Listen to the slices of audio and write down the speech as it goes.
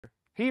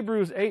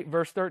Hebrews 8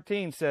 verse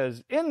 13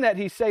 says, in that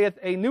he saith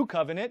a new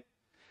covenant,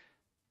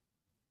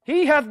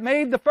 he hath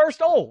made the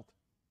first old.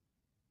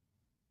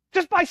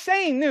 Just by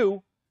saying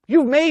new,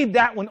 you've made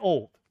that one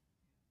old.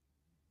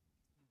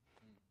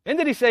 In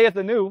that he saith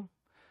the new,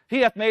 he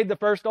hath made the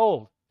first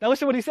old. Now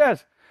listen to what he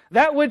says.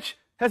 That which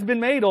has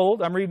been made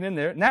old, I'm reading in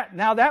there,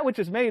 now that which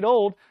is made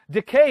old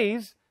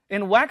decays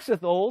and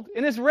waxeth old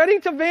and is ready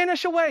to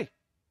vanish away.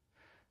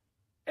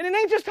 And it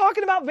ain't just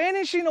talking about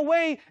vanishing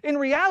away in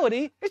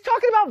reality. It's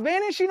talking about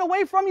vanishing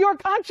away from your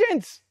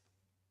conscience.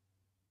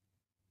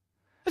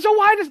 And so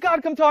why does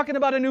God come talking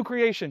about a new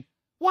creation?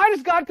 Why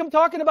does God come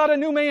talking about a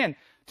new man?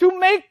 To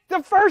make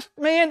the first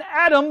man,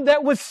 Adam,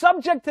 that was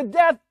subject to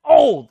death,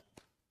 old.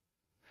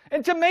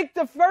 And to make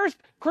the first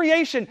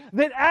creation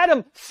that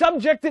Adam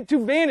subjected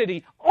to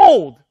vanity,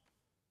 old.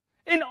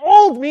 And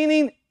old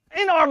meaning,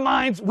 in our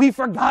minds, we've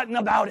forgotten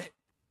about it.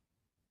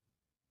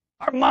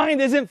 Our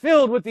mind isn't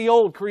filled with the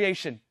old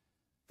creation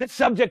that's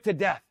subject to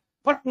death.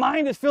 But our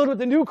mind is filled with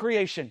the new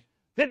creation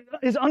that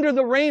is under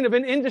the reign of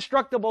an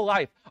indestructible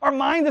life. Our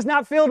mind is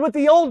not filled with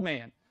the old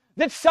man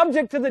that's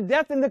subject to the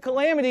death and the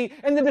calamity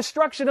and the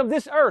destruction of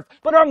this earth.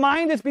 But our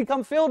mind has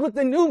become filled with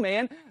the new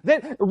man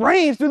that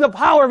reigns through the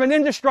power of an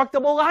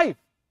indestructible life.